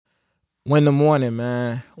Win the morning,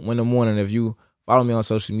 man. Win the morning. If you follow me on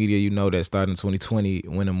social media, you know that starting 2020,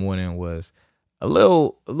 win the morning was a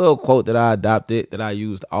little quote that I adopted that I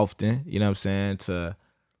used often, you know what I'm saying, to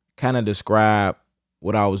kind of describe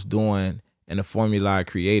what I was doing and the formula I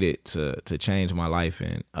created to change my life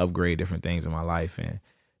and upgrade different things in my life, and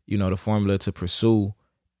the formula to pursue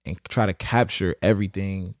and try to capture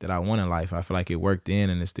everything that I want in life. I feel like it worked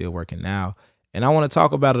then and it's still working now. And I want to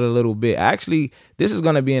talk about it a little bit. Actually, this is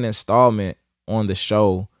going to be an installment on the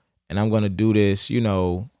show, and I'm going to do this, I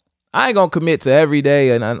ain't going to commit to every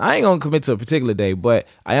day, and I ain't going to commit to a particular day, but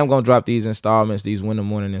I am going to drop these installments, these Win the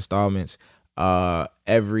Morning installments,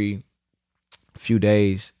 every few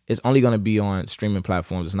days. It's only going to be on streaming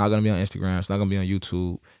platforms. It's not going to be on Instagram. It's not going to be on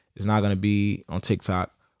YouTube. It's not going to be on TikTok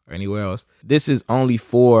or anywhere else. This is only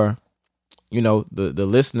for the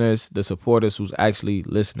listeners, the supporters who's actually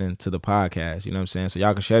listening to the podcast. You know what I'm saying? So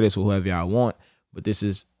y'all can share this with whoever y'all want, but this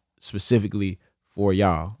is specifically for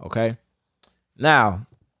y'all, okay? Now,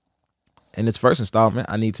 in this first installment,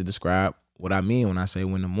 I need to describe what I mean when I say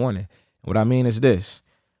win the morning. What I mean is this.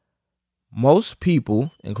 Most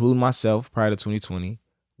people, including myself prior to 2020,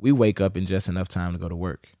 we wake up in just enough time to go to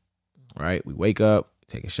work, right? We wake up,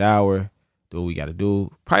 take a shower, do what we got to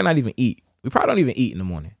do. Probably not even eat. We probably don't even eat in the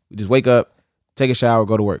morning. We just wake up, take a shower,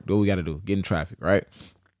 go to work, do what we got to do, get in traffic, right?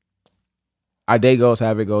 Our day goes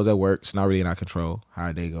however it goes at work. It's not really in our control how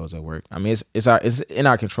our day goes at work. I mean, it's in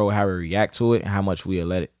our control how we react to it and how much we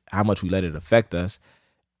let it affect us.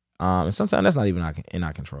 And sometimes that's not even in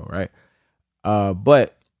our control, right?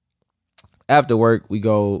 But after work, we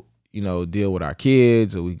go, deal with our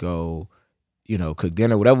kids, or we go, cook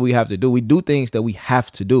dinner, whatever we have to do. We do things that we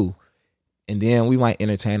have to do. And then we might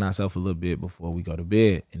entertain ourselves a little bit before we go to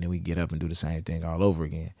bed. And then we get up and do the same thing all over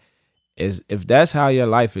again. If that's how your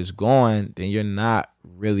life is going, then you're not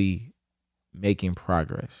really making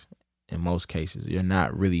progress. In most cases, you're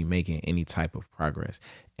not really making any type of progress.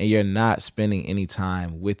 And you're not spending any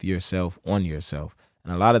time with yourself, on yourself.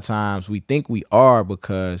 And a lot of times we think we are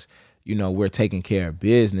because, we're taking care of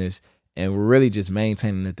business and we're really just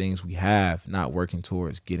maintaining the things we have, not working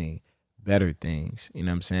towards getting better things. You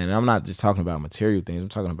know what I'm saying? And I'm not just talking about material things. I'm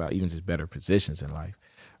talking about even just better positions in life,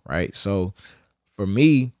 right? So for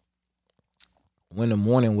me, Win the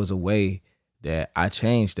Morning was a way that I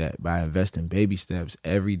changed that by investing baby steps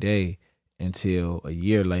every day until a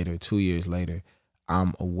year later, 2 years later,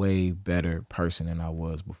 I'm a way better person than I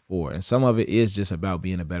was before. And some of it is just about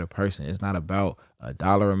being a better person. It's not about a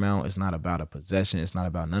dollar amount. It's not about a possession. It's not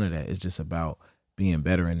about none of that. It's just about being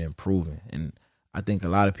better and improving. And I think a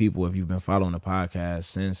lot of people, if you've been following the podcast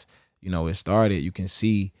since, it started, you can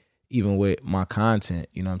see even with my content,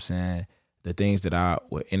 you know what I'm saying, the things that I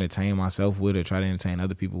would entertain myself with or try to entertain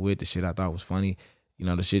other people with, the shit I thought was funny,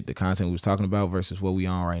 the content we was talking about versus what we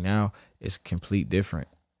on right now, it's complete different.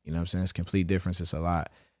 You know what I'm saying? It's complete difference. It's a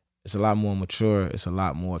lot more mature. It's a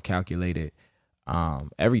lot more calculated.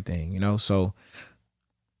 Everything, So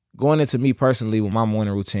going into me personally with my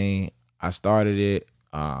morning routine, I started it.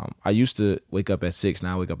 I used to wake up at 6.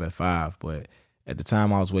 Now I wake up at 5. But at the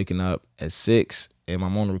time I was waking up at 6 and my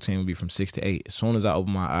morning routine would be from 6 to 8. As soon as I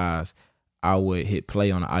open my eyes, I would hit play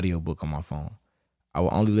on an audiobook on my phone. I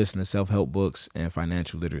would only listen to self-help books and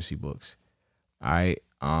financial literacy books. All right.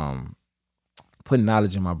 Putting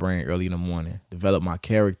knowledge in my brain early in the morning, develop my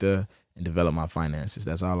character and develop my finances.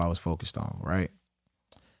 That's all I was focused on, right?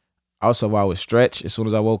 Also, I would stretch as soon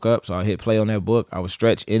as I woke up. So I hit play on that book. I would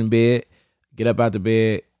stretch in bed, get up out the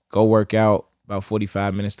bed, go work out about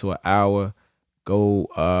 45 minutes to an hour, go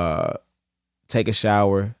take a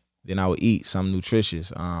shower. Then I would eat something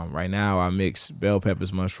nutritious. Right now, I mix bell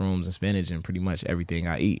peppers, mushrooms, and spinach in pretty much everything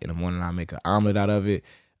I eat. In the morning, I make an omelet out of it.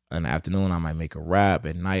 In the afternoon, I might make a wrap.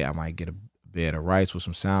 At night, I might get a bed of rice with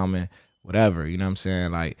some salmon, whatever. You know what I'm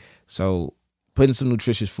saying? So putting some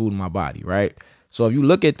nutritious food in my body, right? So if you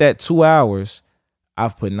look at that 2 hours,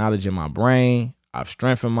 I've put knowledge in my brain. I've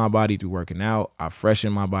strengthened my body through working out. I've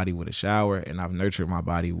freshened my body with a shower, and I've nurtured my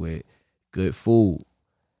body with good food.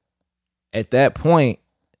 At that point,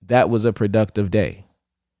 that was a productive day.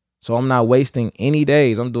 So I'm not wasting any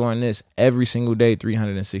days. I'm doing this every single day,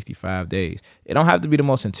 365 days. It don't have to be the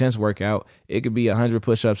most intense workout. It could be 100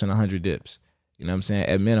 push-ups and 100 dips. You know what I'm saying?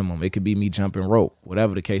 At minimum, it could be me jumping rope,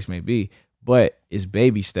 whatever the case may be. But it's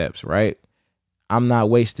baby steps, right? I'm not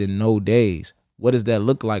wasting no days. What does that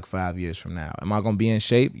look like 5 years from now? Am I going to be in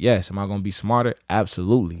shape? Yes. Am I going to be smarter?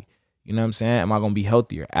 Absolutely. You know what I'm saying? Am I going to be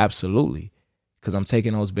healthier? Absolutely. Because I'm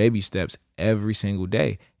taking those baby steps every single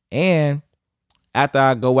day. And after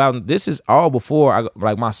I go out, this is all before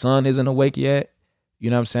my son isn't awake yet. You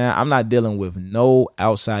know what I'm saying? I'm not dealing with no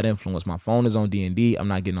outside influence. My phone is on D&D. I'm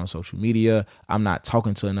not getting on social media. I'm not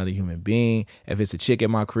talking to another human being. If it's a chick at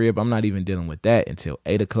my crib, I'm not even dealing with that until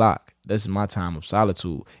 8 o'clock. This is my time of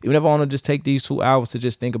solitude. Even if I want to just take these 2 hours to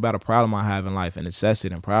just think about a problem I have in life and assess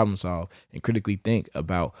it and problem solve and critically think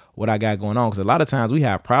about what I got going on. Because a lot of times we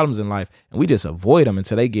have problems in life and we just avoid them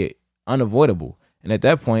until they get unavoidable. And at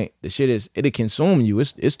that point, the shit it'll consume you.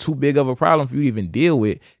 It's too big of a problem for you to even deal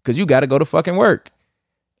with because you got to go to fucking work.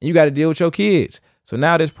 And you got to deal with your kids. So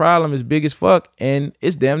now this problem is big as fuck and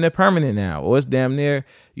it's damn near permanent now. Or it's damn near,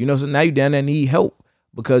 so now you damn near need help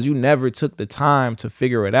because you never took the time to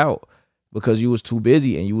figure it out because you was too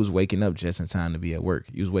busy and you was waking up just in time to be at work.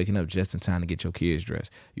 You was waking up just in time to get your kids dressed.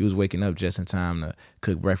 You was waking up just in time to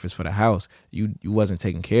cook breakfast for the house. You wasn't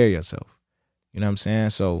taking care of yourself. You know what I'm saying?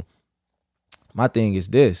 So my thing is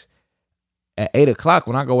this. At 8 o'clock,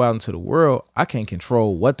 when I go out into the world, I can't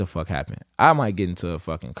control what the fuck happened. I might get into a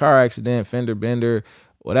fucking car accident, fender bender,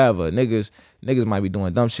 whatever. Niggas might be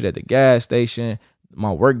doing dumb shit at the gas station.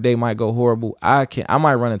 My work day might go horrible. I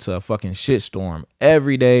might run into a fucking shitstorm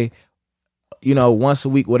every day, once a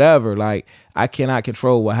week, whatever. Like, I cannot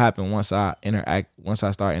control what happened once I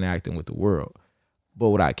start interacting with the world. But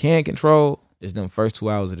what I can control is them first 2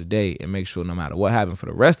 hours of the day and make sure no matter what happened for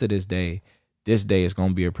the rest of this day is going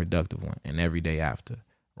to be a productive one and every day after,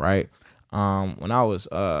 right? When I was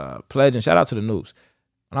pledging, shout out to the noobs.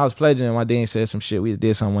 When I was pledging, my dean said some shit. We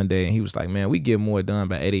did something one day and he was like, man, we get more done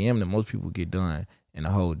by 8 a.m. than most people get done in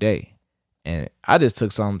a whole day. And I just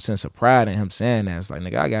took some sense of pride in him saying that. It's like,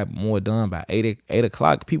 nigga, I got more done by 8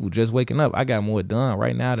 o'clock. People just waking up. I got more done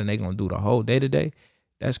right now than they going to do the whole day today.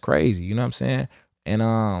 That's crazy. You know what I'm saying?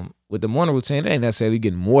 And with the morning routine, they ain't necessarily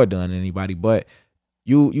getting more done than anybody, but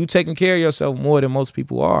you taking care of yourself more than most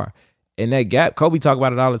people are. And that gap, Kobe talk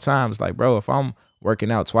about it all the time. It's like, bro, if I'm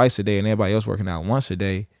working out twice a day and everybody else working out once a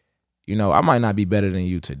day, I might not be better than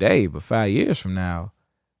you today, but 5 years from now,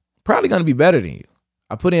 probably going to be better than you.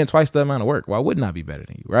 I put in twice the amount of work. Why wouldn't I be better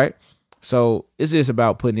than you, right? So it's just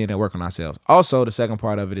about putting in that work on ourselves. Also, the second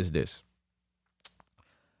part of it is this.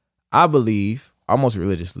 I believe, almost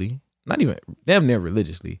religiously, not even damn near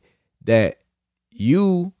religiously, that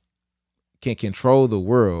you can control the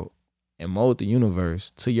world and mold the universe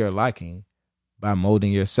to your liking by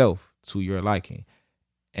molding yourself to your liking.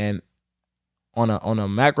 And on a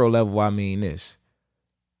macro level, I mean this.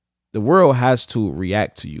 The world has to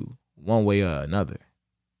react to you one way or another.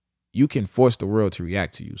 You can force the world to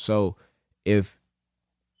react to you. So if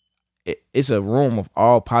it's a room of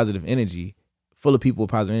all positive energy, full of people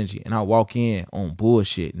with positive energy, and I walk in on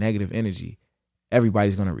bullshit, negative energy,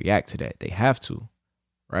 everybody's going to react to that. They have to,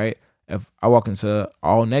 right? If I walk into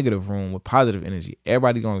all negative room with positive energy,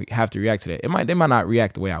 everybody's going to have to react to that. They might not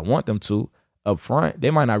react the way I want them to up front.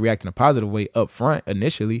 They might not react in a positive way up front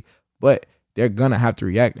initially, but they're going to have to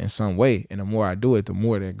react in some way. And the more I do it, the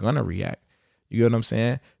more they're going to react. You get what I'm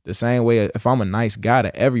saying? The same way, if I'm a nice guy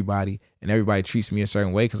to everybody and everybody treats me a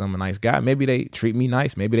certain way because I'm a nice guy, maybe they treat me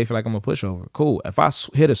nice. Maybe they feel like I'm a pushover. Cool. If I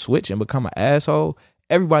hit a switch and become an asshole,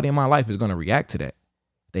 everybody in my life is going to react to that.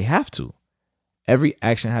 They have to. Every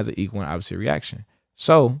action has an equal and opposite reaction.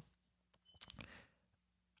 So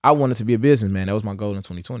I wanted to be a businessman. That was my goal in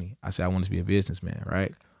 2020. I said I wanted to be a businessman,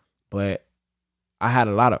 right? But I got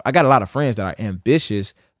a lot of friends that are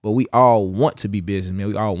ambitious, but we all want to be businessmen.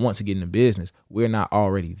 We all want to get into business. We're not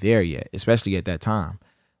already there yet, especially at that time.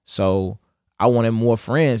 So I wanted more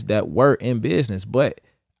friends that were in business, but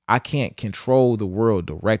I can't control the world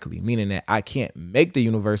directly, meaning that I can't make the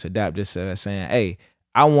universe adapt just saying, hey,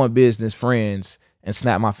 I want business friends and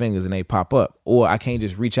snap my fingers and they pop up. Or I can't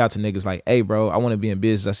just reach out to niggas like, hey, bro, I want to be in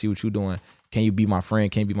business. I see what you're doing. Can you be my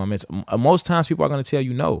friend? Can you be my mentor? Most times people are going to tell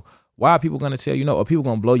you no. Why are people going to tell you no? Or people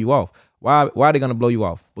going to blow you off? Why are they going to blow you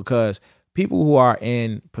off? Because people who are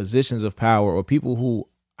in positions of power or people who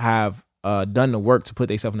have done the work to put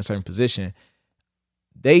themselves in a certain position,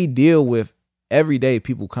 they deal with everyday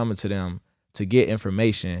people coming to them to get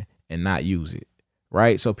information and not use it.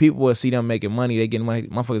 Right. So people will see them making money. They getting money.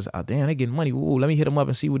 Motherfuckers, oh, damn, they getting money. Ooh, let me hit them up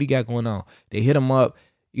and see what he got going on. They hit him up.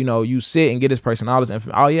 You sit and get this person all this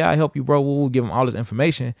information. Oh, yeah, I help you, bro. We'll give them all this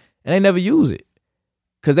information. And they never use it.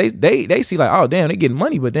 Because they see like, oh, damn, they getting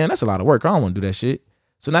money. But damn, that's a lot of work. I don't want to do that shit.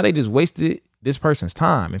 So now they just wasted this person's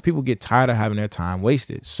time. And people get tired of having their time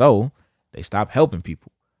wasted. So they stop helping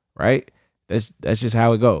people. Right. That's just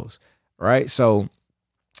how it goes. Right. So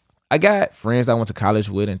I got friends that I went to college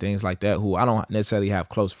with and things like that who I don't necessarily have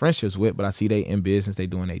close friendships with, but I see they in business, they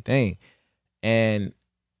doing their thing. And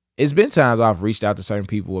it's been times I've reached out to certain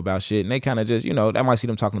people about shit, and they kind of just, I might see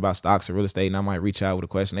them talking about stocks or real estate, and I might reach out with a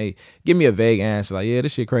question. They give me a vague answer, like, yeah,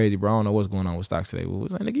 this shit crazy, bro. I don't know what's going on with stocks today. Well,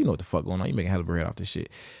 it's like, nigga, you know what the fuck going on. You making hella bread off this shit.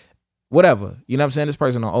 Whatever. You know what I'm saying? This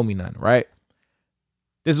person don't owe me nothing, right?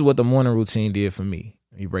 This is what the morning routine did for me.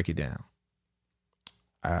 Let me break it down.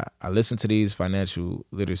 I listen to these financial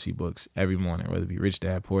literacy books every morning, whether it be Rich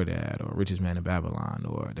Dad, Poor Dad, or Richest Man in Babylon,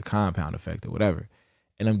 or The Compound Effect, or whatever.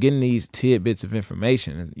 And I'm getting these tidbits of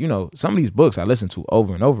information. And, some of these books I listen to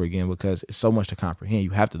over and over again because it's so much to comprehend.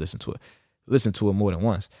 You have to listen to it more than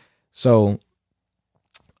once. So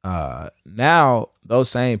now those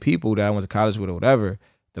same people that I went to college with or whatever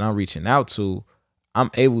that I'm reaching out to,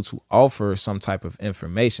 I'm able to offer some type of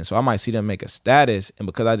information. So I might see them make a status, and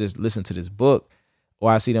because I just listened to this book,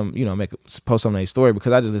 or I see them, post something in their story,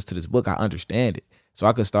 because I just listened to this book, I understand it. So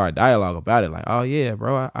I could start a dialogue about it, like, oh yeah,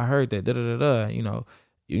 bro, I heard that,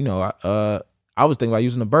 I was thinking about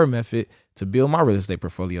using the BRRRR method to build my real estate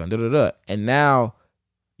portfolio, and And now,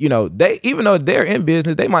 they, even though they're in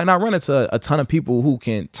business, they might not run into a ton of people who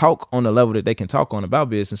can talk on the level that they can talk on about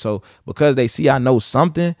business. So because they see I know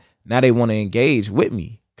something, now they want to engage with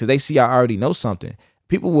me because they see I already know something.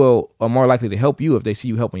 People are more likely to help you if they see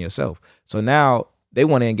you helping yourself. So now they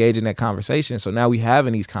want to engage in that conversation. So now we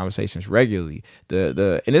having these conversations regularly.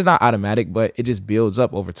 And it's not automatic, but it just builds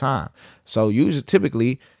up over time. So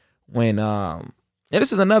typically when and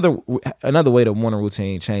this is another way the morning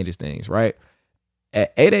routine changes things, right?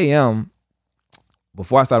 At 8 a.m.,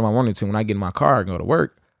 before I started my morning routine, when I get in my car and go to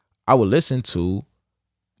work, I would listen to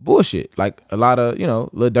bullshit, like a lot of,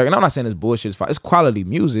 Lil Durk. And I'm not saying it's bullshit. It's quality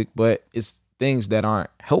music, but it's things that aren't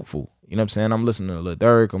helpful. You know what I'm saying? I'm listening to Lil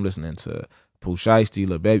Durk. I'm listening to Pooh Shiesty,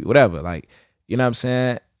 Lil Baby, whatever. Like, you know what I'm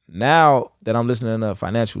saying? Now that I'm listening to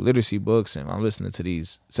financial literacy books and I'm listening to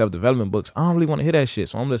these self-development books, I don't really want to hear that shit.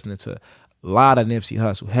 So I'm listening to a lot of Nipsey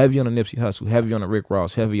Hussle, heavy on the Nipsey Hussle, heavy on the Rick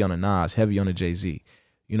Ross, heavy on the Nas, heavy on the Jay-Z.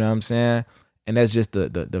 You know what I'm saying? And that's just the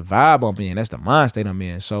vibe I'm in. That's the mind state I'm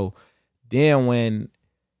in. So then when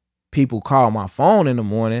people call my phone in the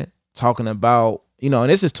morning talking about, and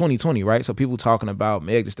this is 2020, right? So people talking about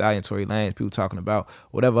Meg Thee Stallion, Tory Lanez, people talking about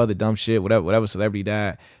whatever other dumb shit, whatever celebrity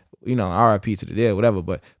died, RIP to the dead, whatever.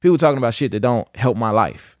 But people talking about shit that don't help my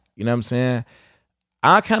life. You know what I'm saying?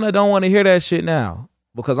 I kind of don't want to hear that shit now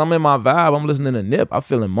because I'm in my vibe. I'm listening to Nip. I'm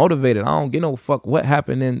feeling motivated. I don't give no fuck what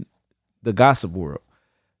happened in the gossip world.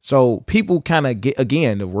 So people kind of get,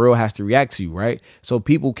 again, the world has to react to you, right? So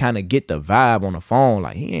people kind of get the vibe on the phone,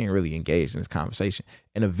 like he ain't really engaged in this conversation.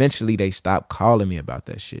 And eventually they stop calling me about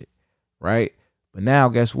that shit, right? But now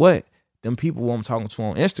guess what? Them people who I'm talking to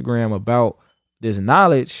on Instagram about this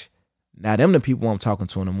knowledge, now them the people I'm talking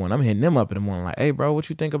to in the morning. I'm hitting them up in the morning like, hey, bro, what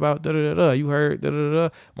you think about da-da-da-da? You heard da-da-da-da?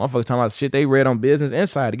 Motherfuckers talking about shit they read on Business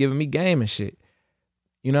Insider, giving me game and shit.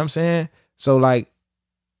 You know what I'm saying? So like,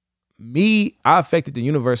 I affected the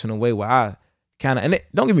universe in a way where I kind of, and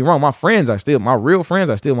don't get me wrong, my real friends are still my real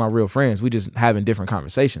friends. We just having different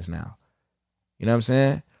conversations now. You know what I'm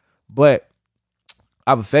saying? But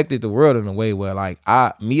I've affected the world in a way where like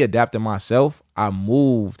me adapting myself, I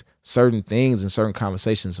moved certain things and certain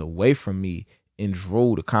conversations away from me and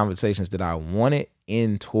drew the conversations that I wanted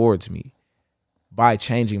in towards me by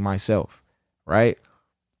changing myself, right?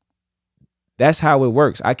 That's how it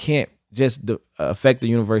works. I can't just affect the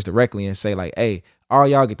universe directly and say like, hey, all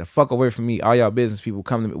y'all get the fuck away from me. All y'all business people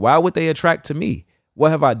come to me. Why would they attract to me?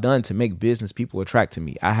 What have I done to make business people attract to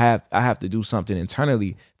me? I have to do something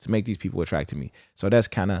internally to make these people attract to me. So that's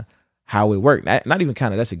kind of how it worked. Not even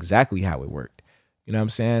kind of, that's exactly how it worked. You know what I'm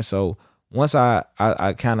saying? So once I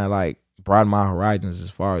kind of like broadened my horizons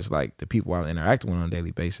as far as like the people I interact with on a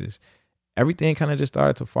daily basis, everything kind of just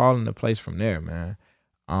started to fall into place from there, man.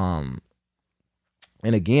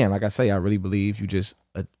 And again, like I say, I really believe you just,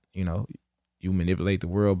 you manipulate the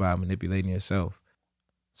world by manipulating yourself.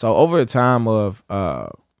 So over the time of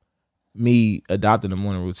me adopting the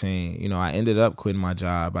morning routine, I ended up quitting my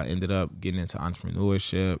job. I ended up getting into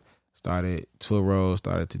entrepreneurship, started Turo,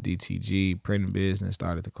 started to DTG, printing business,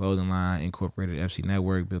 started the clothing line, incorporated FC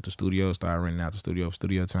Network, built a studio, started renting out the studio for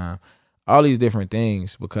studio time. All these different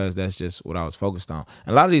things because that's just what I was focused on.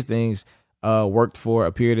 And a lot of these things worked for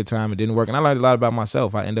a period of time. It didn't work. And I learned a lot about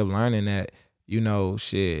myself. I ended up learning that,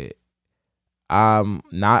 I'm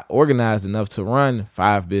not organized enough to run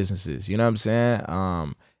 5 businesses. You know what I'm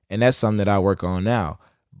saying? And that's something that I work on now.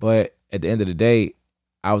 But at the end of the day,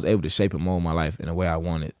 I was able to shape and mold my life in a way I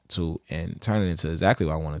wanted to and turn it into exactly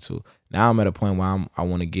what I wanted to. Now I'm at a point where I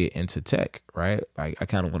want to get into tech, right? Like I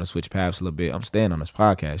kind of want to switch paths a little bit. I'm staying on this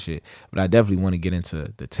podcast shit, but I definitely want to get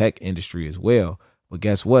into the tech industry as well. But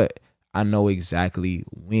guess what? I know exactly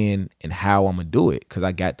when and how I'm gonna do it because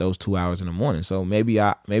I got those 2 hours in the morning. So maybe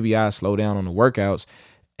I slow down on the workouts,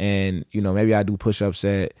 and maybe I do push-ups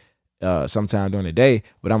at sometime during the day.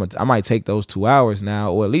 But I might take those 2 hours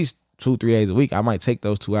now, or at least 2-3 days a week. I might take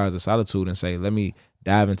those 2 hours of solitude and say, let me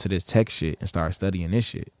dive into this tech shit and start studying this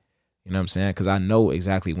shit. You know what I'm saying? Because I know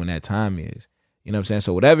exactly when that time is. You know what I'm saying?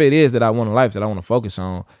 So whatever it is that I want in life that I want to focus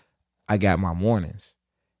on, I got my mornings.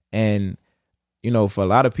 And for a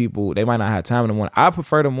lot of people, they might not have time in the morning. I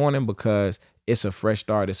prefer the morning because it's a fresh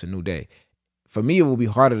start. It's a new day. For me, it will be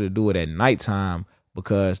harder to do it at nighttime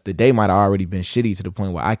because the day might have already been shitty to the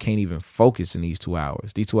point where I can't even focus in these 2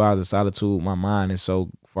 hours. These 2 hours of solitude, my mind is so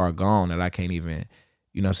far gone that I can't even,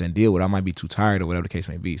 deal with it. I might be too tired or whatever the case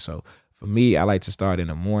may be. So for me, I like to start in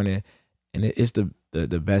the morning, and it's the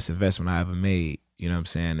best investment I ever made. You know what I'm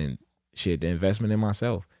saying? And shit, the investment in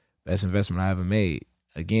myself, best investment I ever made.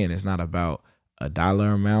 Again, it's not about a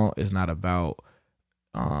dollar amount. It's not about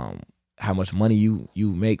how much money you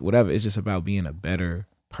make, whatever. It's just about being a better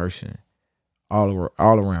person all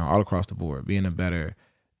around, all across the board. Being a better,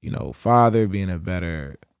 father, being a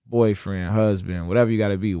better boyfriend, husband, whatever you got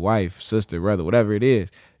to be, wife, sister, brother, whatever it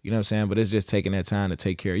is. You know what I'm saying? But it's just taking that time to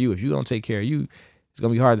take care of you. If you don't take care of you, it's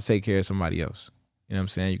going to be hard to take care of somebody else. You know what I'm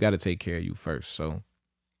saying? You got to take care of you first. So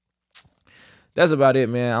that's about it,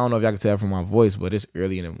 man. I don't know if y'all can tell from my voice, but it's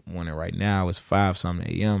early in the morning right now. It's 5-something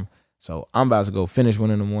a.m. So I'm about to go finish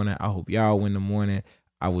Win in the Morning. I hope y'all win the morning.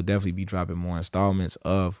 I will definitely be dropping more installments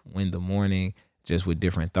of Win the Morning, just with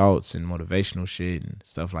different thoughts and motivational shit and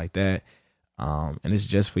stuff like that. And it's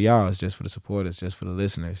just for y'all. It's just for the supporters, just for the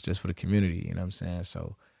listeners, just for the community. You know what I'm saying?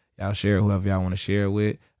 So y'all share whoever y'all want to share it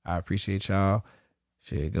with. I appreciate y'all.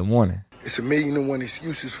 Shit, good morning. It's 1,000,001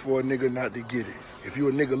 excuses for a nigga not to get it. If you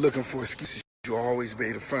a nigga looking for excuses, you'll always be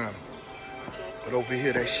able to find them. But over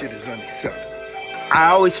here, that shit is unacceptable. I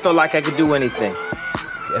always felt like I could do anything.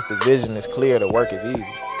 Yes, the vision is clear. The work is easy.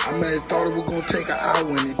 I might have thought it was going to take an hour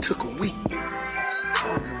and it took a week. I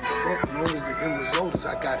don't give a fuck. As long as the end result is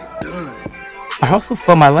I got it done. I hustle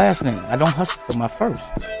for my last name. I don't hustle for my first.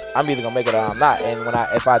 I'm either gonna make it or I'm not. And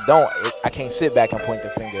if I don't, I can't sit back and point the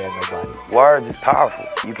finger at nobody. Words is powerful.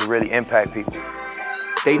 You can really impact people.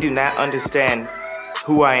 They do not understand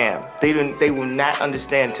who I am. They will not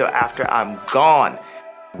understand till after I'm gone.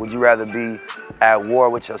 Would you rather be at war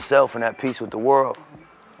with yourself and at peace with the world,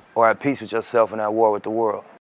 or at peace with yourself and at war with the world?